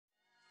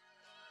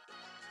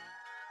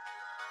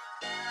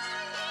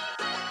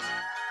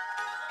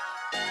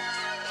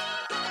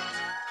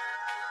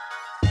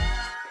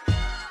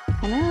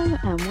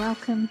and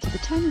welcome to the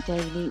Tony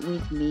Daily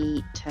with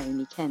me,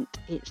 Tony Kent.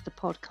 It's the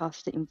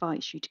podcast that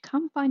invites you to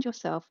come find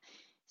yourself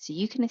so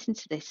you can listen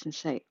to this and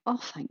say, oh,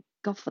 thank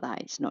God for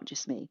that, it's not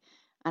just me.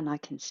 And I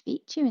can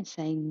speak to you and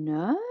say,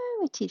 no,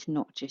 it is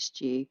not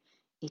just you,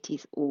 it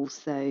is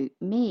also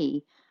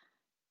me.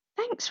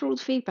 Thanks for all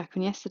the feedback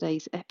on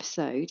yesterday's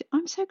episode.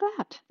 I'm so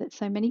glad that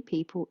so many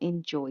people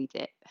enjoyed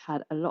it.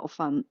 Had a lot of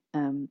fun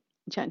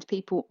chatting to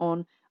people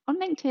on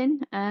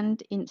LinkedIn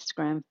and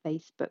Instagram,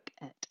 Facebook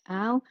et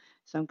al.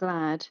 So I'm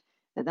glad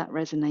that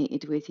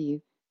resonated with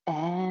you.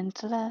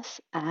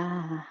 Endless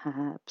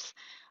abs.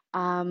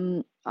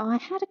 I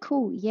had a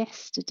call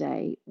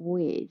yesterday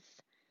with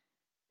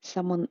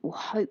someone will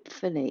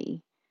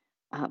hopefully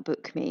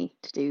book me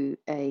to do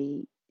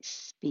a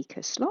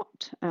speaker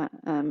slot at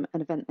an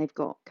event they've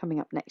got coming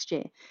up next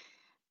year.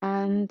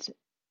 And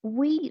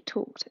we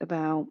talked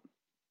about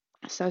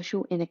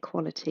social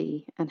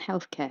inequality and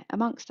healthcare,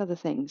 amongst other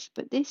things.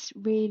 But this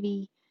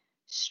really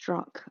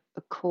struck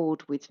a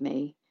chord with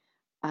me.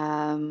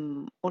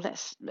 So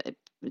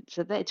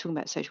they're talking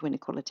about social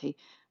inequality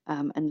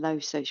and low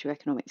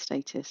socioeconomic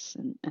status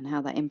and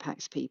how that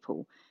impacts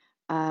people.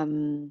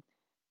 And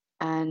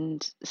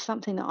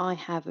something that I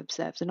have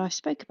observed, and I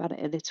spoke about it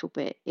a little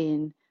bit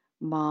in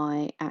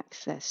my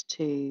access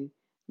to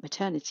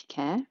maternity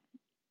care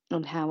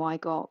and how I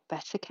got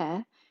better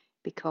care,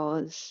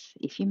 because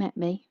if you met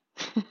me,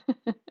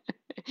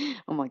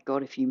 oh my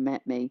God, if you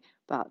met me,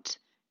 but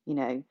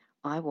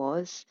I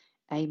was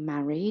a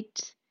married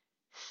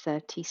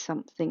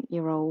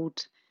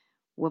 30-something-year-old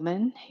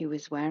woman who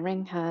was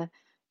wearing her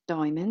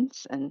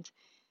diamonds and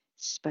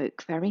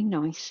spoke very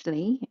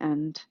nicely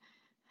and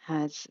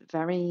has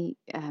very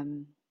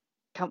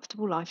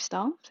comfortable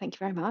lifestyle. Thank you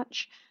very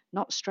much.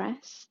 Not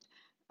stressed.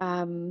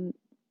 You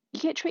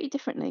get treated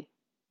differently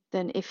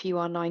than if you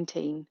are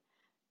 19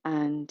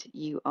 and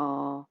you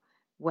are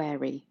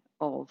wary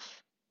of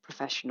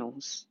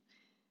professionals.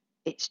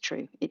 It's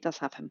true. It does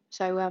happen.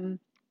 So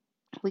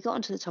we got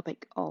onto the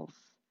topic of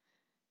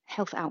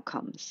health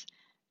outcomes.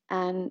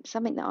 And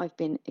something that I've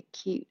been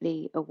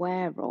acutely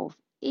aware of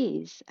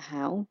is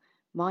how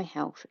my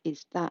health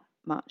is that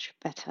much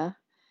better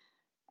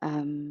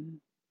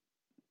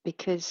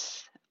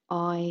because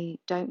I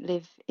don't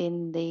live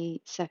in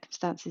the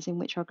circumstances in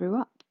which I grew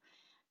up.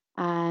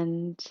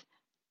 And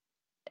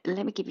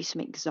let me give you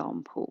some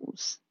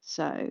examples.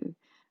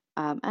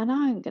 And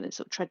I'm going to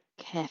sort of tread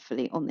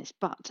carefully on this,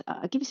 but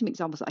I'll give you some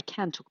examples that I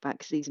can talk about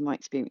because these are my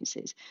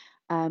experiences.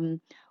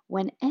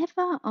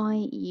 Whenever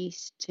I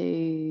used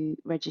to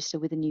register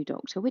with a new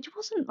doctor, which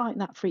wasn't like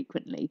that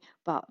frequently,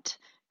 but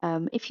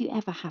if you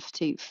ever have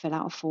to fill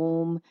out a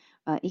form,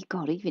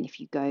 God, even if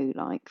you go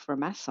like for a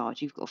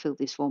massage, you've got to fill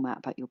this form out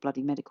about your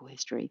bloody medical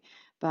history.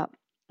 But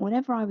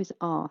whenever I was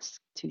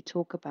asked to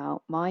talk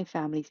about my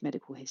family's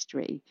medical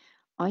history,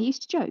 I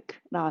used to joke.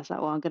 And I was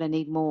like, well, I'm going to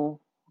need more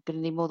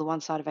than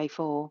one side of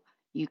A4.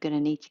 You're going to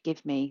need to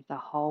give me the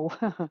whole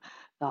the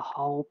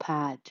whole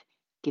pad.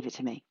 Give it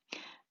to me.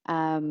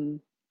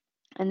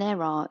 And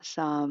there are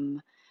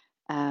some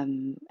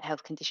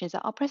health conditions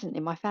that are present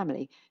in my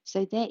family.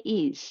 So there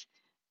is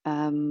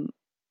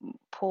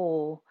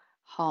poor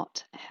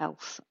heart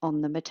health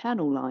on the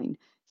maternal line.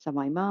 So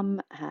my mum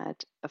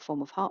had a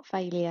form of heart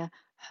failure.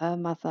 Her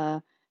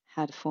mother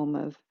had a form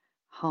of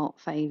heart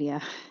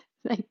failure.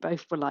 They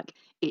both were like,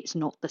 it's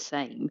not the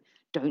same.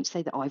 Don't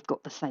say that I've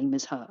got the same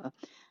as her.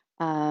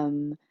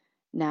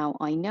 Now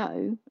I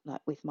know,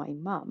 like with my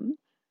mum,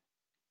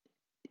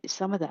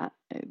 some of that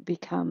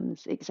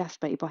becomes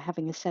exacerbated by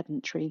having a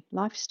sedentary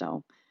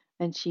lifestyle.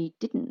 And she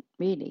didn't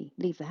really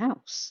leave the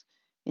house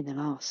in the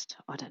last,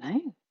 I don't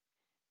know,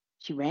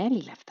 she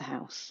rarely left the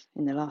house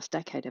in the last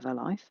decade of her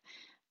life.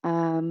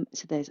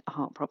 So there's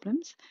heart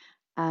problems.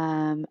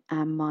 And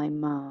my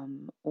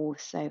mum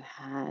also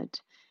had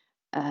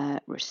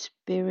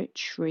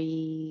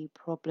respiratory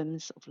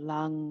problems of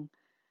lung,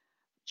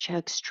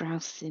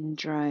 Churg-Strauss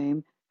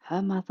syndrome.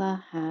 Her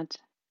mother had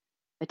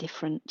a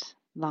different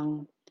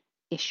lung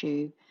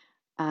issue,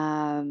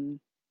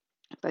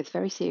 both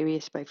very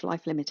serious, both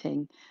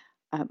life-limiting.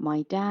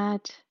 My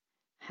dad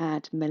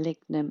had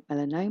malignant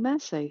melanoma,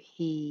 so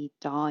he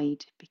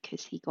died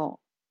because he got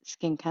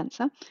skin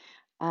cancer.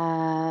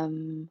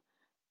 And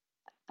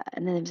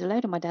then there was a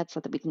load on my dad's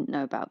side that we didn't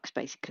know about because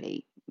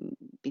basically,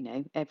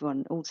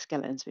 everyone, all the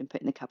skeletons have been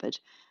put in the cupboard.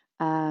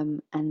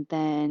 And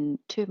then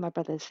two of my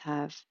brothers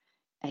have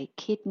a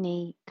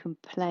kidney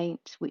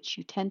complaint, which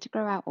you tend to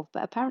grow out of,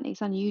 but apparently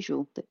it's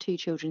unusual that two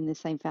children in the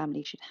same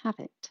family should have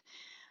it.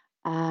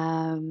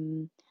 I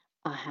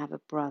have a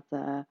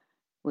brother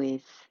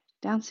with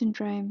Down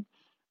syndrome.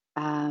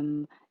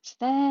 So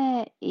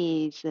there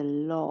is a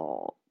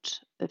lot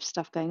of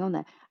stuff going on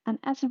there. And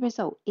as a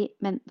result, it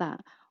meant that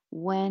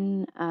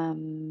when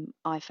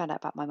I found out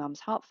about my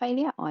mum's heart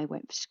failure, I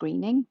went for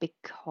screening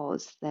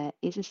because there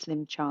is a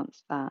slim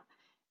chance that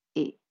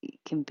it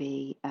can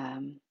be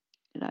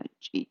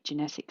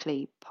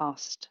genetically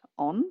passed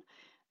on.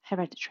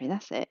 Hereditary,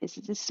 that's it. There's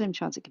a slim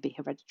chance it could be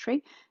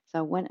hereditary. So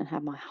I went and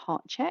had my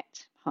heart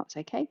checked. Heart's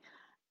okay.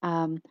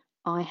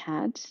 I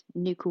had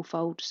nuchal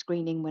fold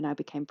screening when I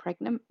became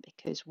pregnant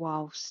because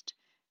whilst,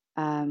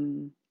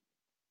 um,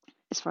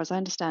 as far as I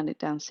understand it,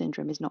 Down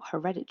syndrome is not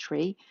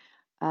hereditary.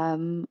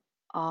 um,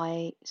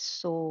 I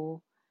saw,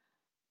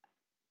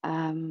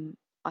 um,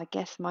 I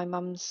guess, my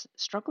mum's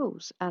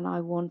struggles, and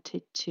I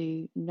wanted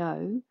to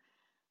know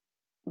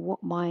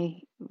what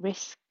my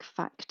risk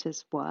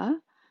factors were,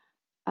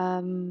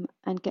 and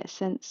get a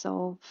sense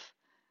of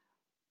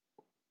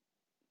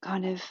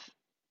kind of,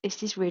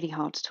 this is really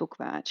hard to talk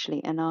about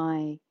actually, and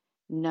I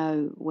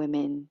know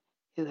women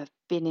who have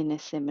been in a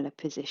similar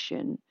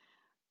position.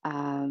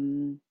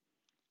 Um,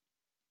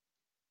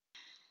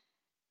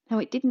 Now,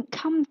 it didn't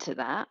come to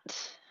that,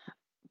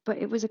 but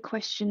it was a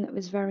question that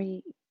was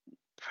very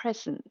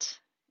present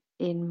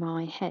in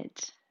my head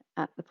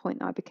at the point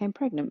that I became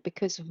pregnant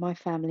because of my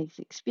family's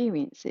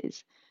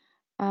experiences.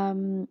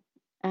 Um,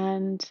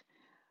 and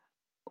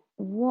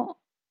what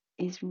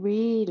is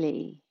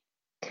really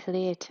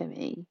clear to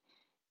me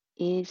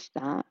is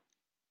that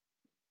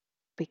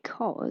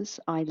because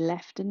I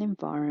left an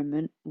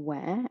environment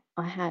where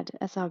I had,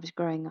 as I was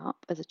growing up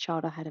as a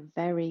child, I had a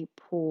very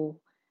poor,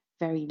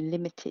 very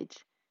limited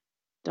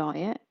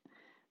diet.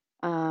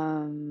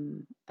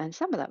 And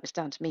some of that was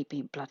down to me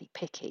being bloody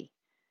picky,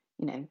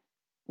 you know,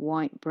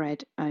 white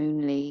bread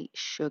only,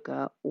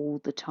 sugar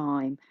all the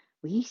time.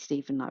 We used to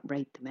even like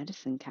raid the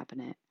medicine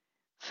cabinet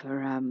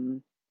for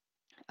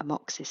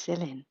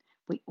amoxicillin.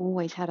 We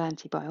always had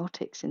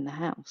antibiotics in the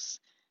house.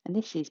 And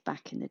this is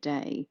back in the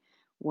day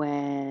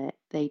where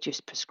they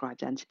just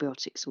prescribed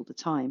antibiotics all the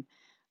time.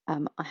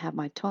 I had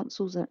my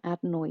tonsils and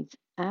adenoids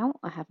out.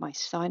 I had my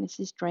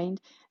sinuses drained.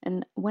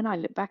 And when I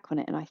look back on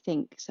it and I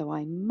think, so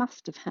I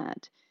must have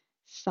had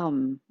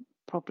some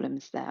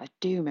problems there. I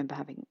do remember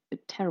having a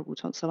terrible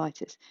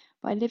tonsillitis,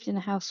 but I lived in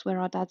a house where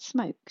our dad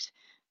smoked.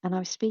 And I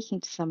was speaking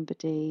to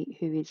somebody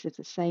who is of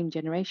the same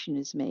generation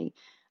as me,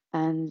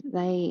 and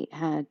they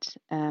had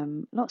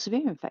lots of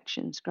ear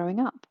infections growing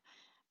up.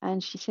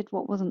 And she said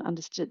what wasn't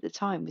understood at the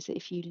time was that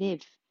if you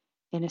live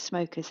in a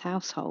smoker's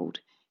household,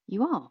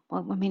 you are.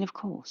 Well, I mean, of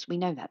course, we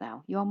know that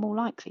now. You are more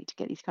likely to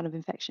get these kind of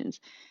infections.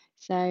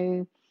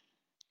 So,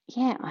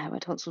 yeah, I had my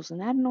tonsils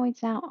and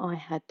adenoids out. I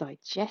had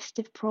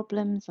digestive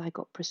problems. I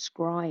got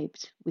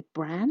prescribed with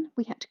bran.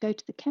 We had to go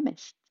to the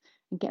chemist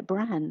and get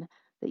bran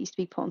that used to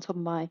be put on top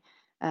of my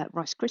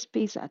Rice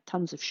Krispies that had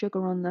tons of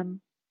sugar on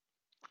them.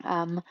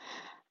 Um,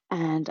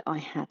 and I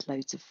had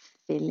loads of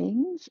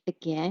fillings.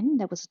 Again,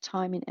 there was a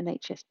time in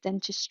NHS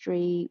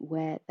dentistry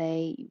where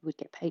they would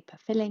get paid per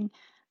filling,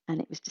 and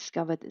it was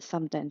discovered that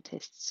some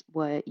dentists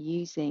were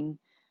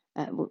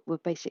were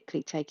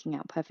basically taking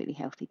out perfectly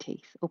healthy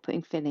teeth or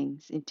putting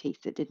fillings in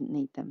teeth that didn't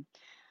need them.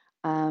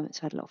 So I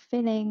had a lot of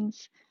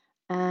fillings,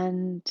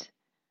 and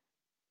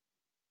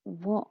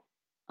what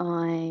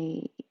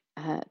I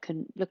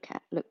can look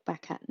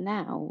back at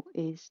now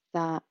is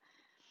that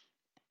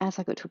as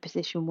I got to a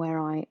position where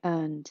I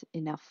earned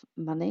enough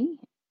money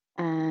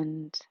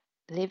and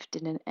lived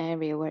in an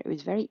area where it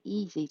was very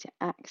easy to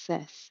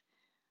access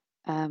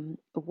a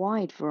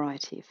wide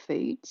variety of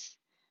foods.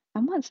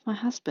 And once my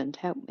husband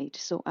helped me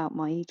to sort out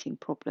my eating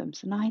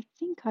problems, and I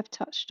think I've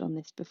touched on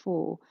this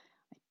before,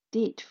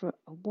 I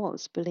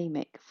was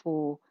bulimic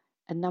for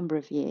a number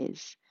of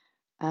years.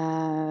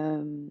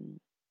 Um,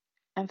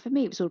 and for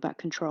me, it was all about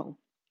control.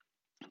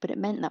 But it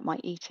meant that my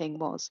eating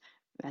was,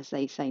 as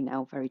they say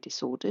now, very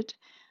disordered.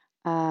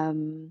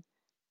 Um,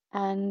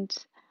 and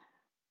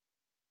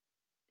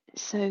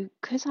so,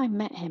 because I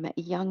met him at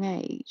a young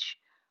age,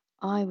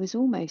 I was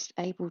almost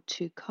able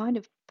to kind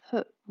of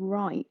put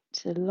right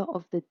a lot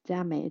of the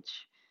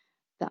damage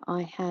that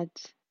I had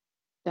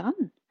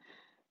done.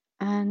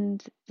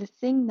 And the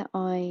thing that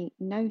I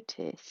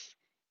notice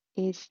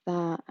is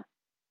that,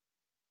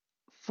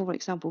 for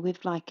example,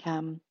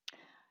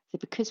 so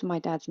because of my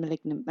dad's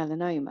malignant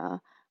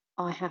melanoma,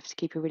 I have to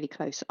keep a really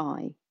close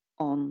eye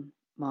on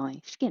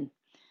my skin.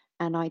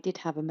 And I did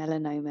have a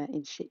melanoma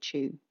in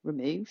situ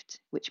removed,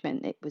 which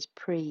meant it was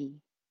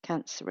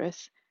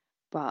pre-cancerous,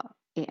 but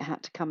it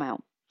had to come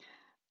out.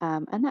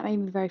 And that made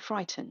me very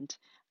frightened.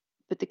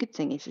 But the good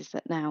thing is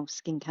that now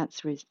skin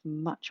cancer is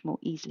much more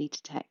easily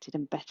detected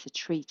and better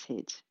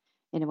treated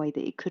in a way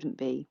that it couldn't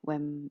be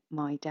when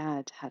my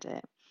dad had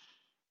it.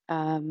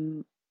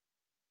 Um,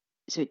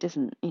 so it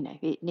doesn't,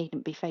 it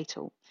needn't be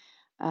fatal.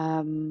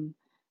 Um,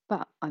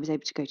 but I was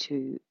able to go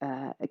to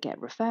get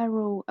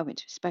referral. I went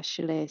to a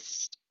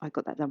specialist. I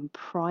got that done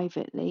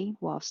privately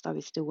whilst I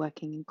was still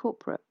working in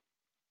corporate.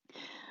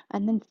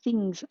 And then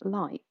things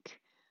like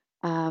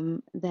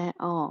there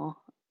are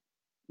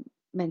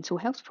mental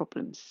health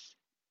problems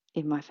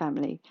in my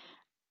family.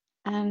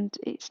 And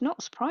it's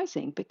not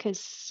surprising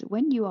because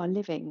when you are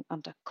living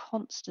under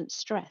constant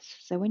stress,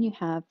 so when you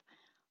have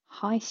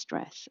high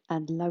stress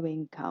and low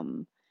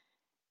income,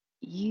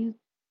 you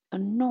are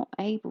not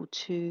able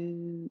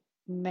to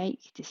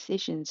make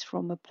decisions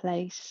from a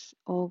place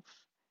of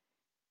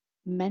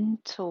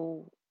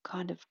mental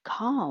kind of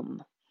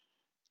calm.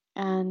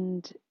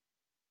 And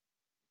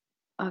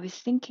I was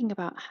thinking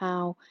about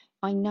how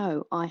I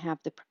know I have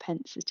the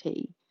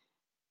propensity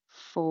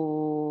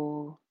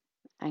for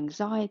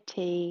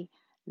anxiety,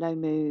 low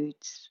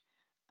moods,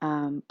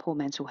 poor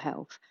mental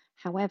health.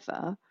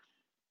 However,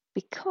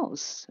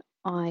 because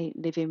I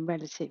live in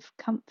relative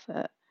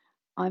comfort,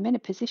 I'm in a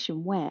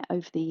position where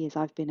over the years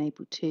I've been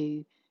able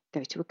to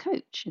go to a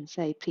coach and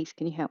say, please,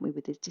 can you help me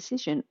with this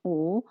decision?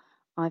 Or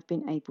I've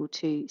been able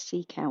to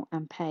seek out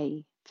and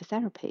pay for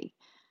therapy.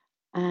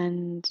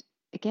 And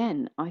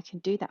again, I can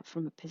do that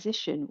from a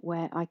position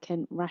where I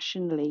can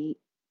rationally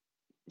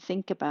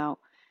think about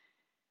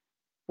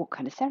what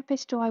kind of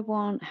therapist do I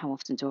want? How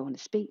often do I want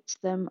to speak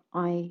to them?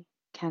 I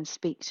can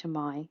speak to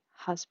my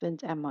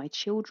husband and my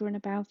children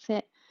about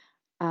it.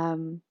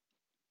 Um,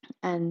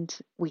 and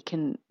we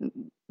can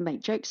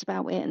make jokes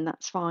about it, and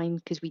that's fine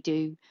because we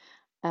do.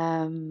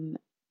 And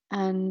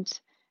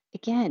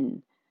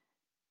again,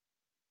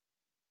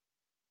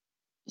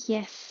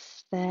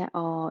 yes, there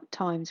are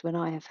times when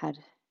I have had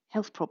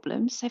health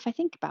problems. So if I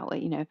think about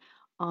it,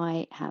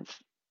 I have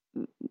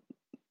mm,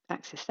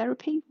 access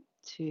therapy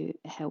to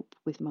help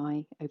with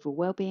my overall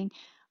well-being.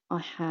 I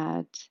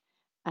had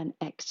an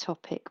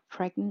ectopic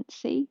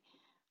pregnancy,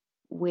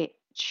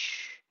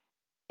 which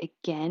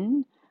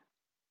again,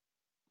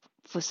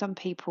 for some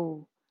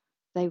people,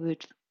 they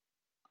would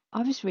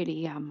I was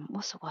really,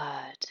 what's the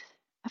word?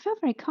 I felt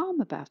very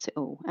calm about it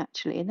all,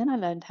 actually. And then I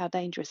learned how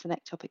dangerous an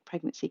ectopic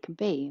pregnancy can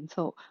be and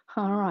thought,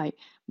 all right,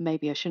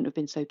 maybe I shouldn't have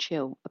been so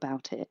chill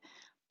about it.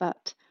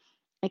 But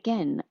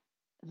again,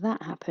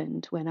 that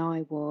happened when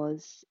I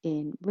was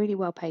in really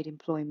well paid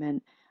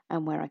employment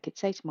and where I could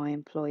say to my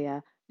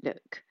employer,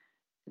 look,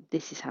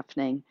 this is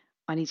happening.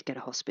 I need to go to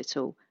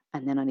hospital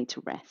and then I need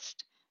to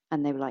rest.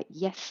 And they were like,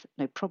 yes,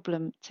 no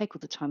problem. Take all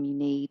the time you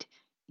need.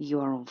 You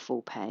are on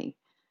full pay.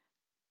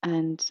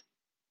 And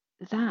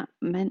that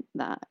meant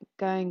that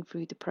going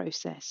through the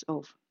process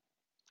of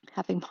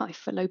having my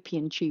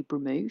fallopian tube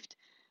removed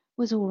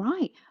was all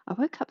right. I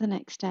woke up the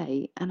next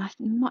day and I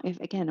might have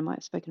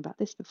spoken about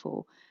this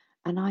before,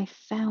 and I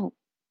felt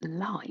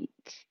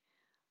like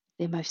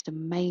the most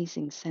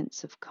amazing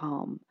sense of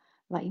calm.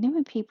 Like,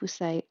 when people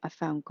say, I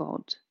found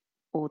God,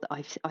 or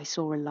that I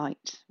saw a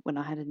light when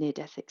I had a near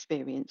death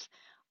experience,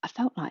 I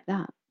felt like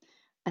that.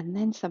 And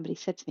then somebody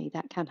said to me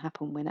that can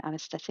happen when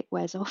anesthetic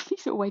wears off. You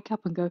sort of wake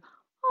up and go,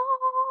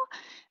 ah.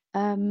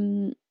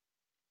 Um,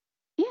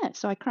 yeah,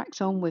 so I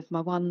cracked on with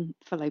my one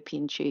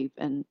fallopian tube,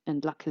 and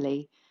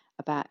luckily,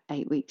 about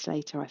 8 weeks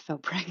later, I fell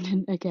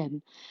pregnant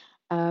again.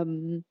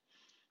 Um,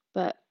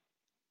 but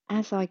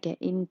as I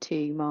get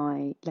into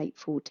my late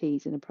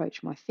 40s and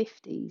approach my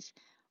 50s,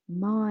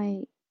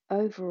 my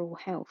overall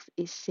health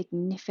is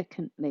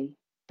significantly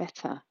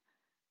better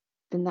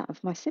than that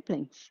of my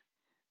siblings.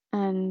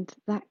 And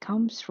that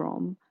comes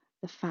from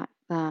the fact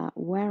that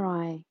where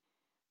I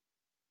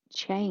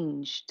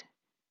changed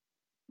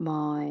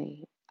my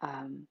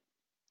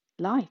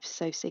life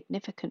so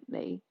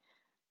significantly,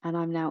 and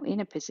I'm now in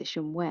a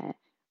position where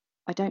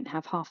I don't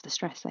have half the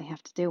stress they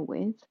have to deal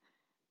with.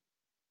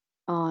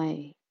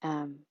 I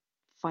am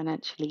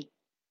financially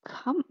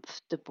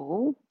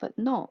comfortable, but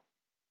not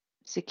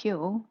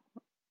secure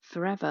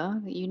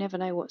forever. You never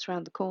know what's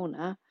around the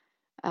corner.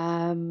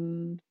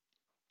 Um,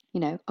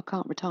 I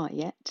can't retire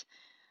yet.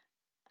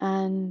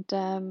 And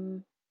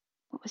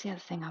what was the other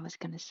thing I was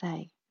going to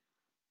say?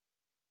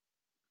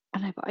 I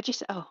know,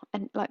 but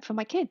and like for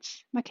my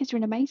kids are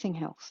in amazing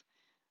health,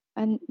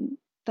 and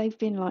they've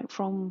been like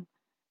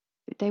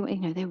they're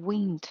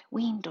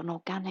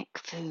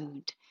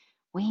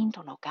weaned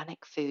on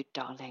organic food,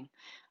 darling.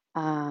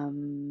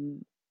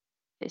 Um,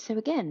 so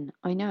again,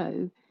 I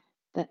know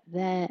that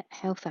their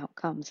health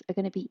outcomes are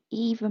going to be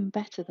even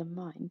better than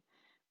mine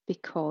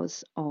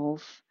because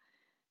of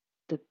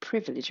the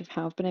privilege of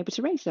how I've been able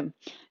to raise them.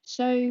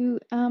 So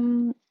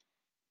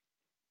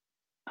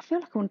I feel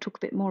like I want to talk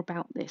a bit more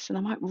about this, and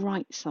I might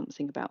write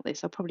something about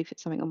this. I'll probably put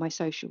something on my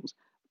socials,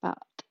 but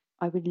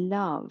I would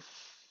love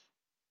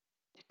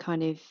to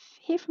kind of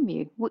hear from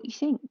you what you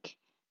think,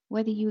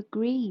 whether you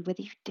agree,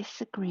 whether you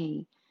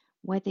disagree,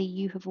 whether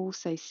you have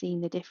also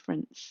seen the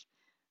difference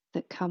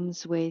that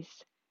comes with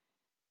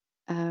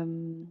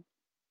um,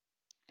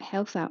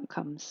 health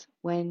outcomes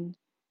when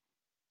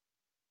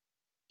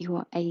you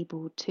are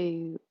able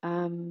to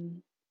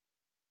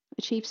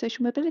achieve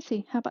social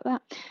mobility. How about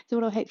that? So,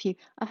 what I hope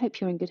I hope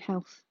you're in good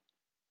health.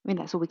 I mean,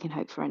 that's all we can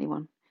hope for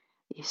anyone.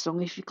 As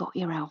long as you've got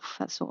your health,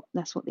 that's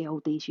what the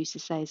oldies used to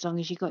say. As long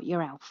as you got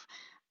your health.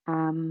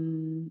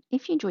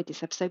 If you enjoyed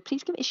this episode,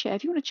 please give it a share.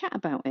 If you want to chat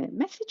about it,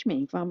 message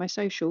me via my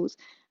socials,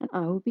 and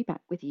I will be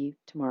back with you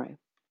tomorrow.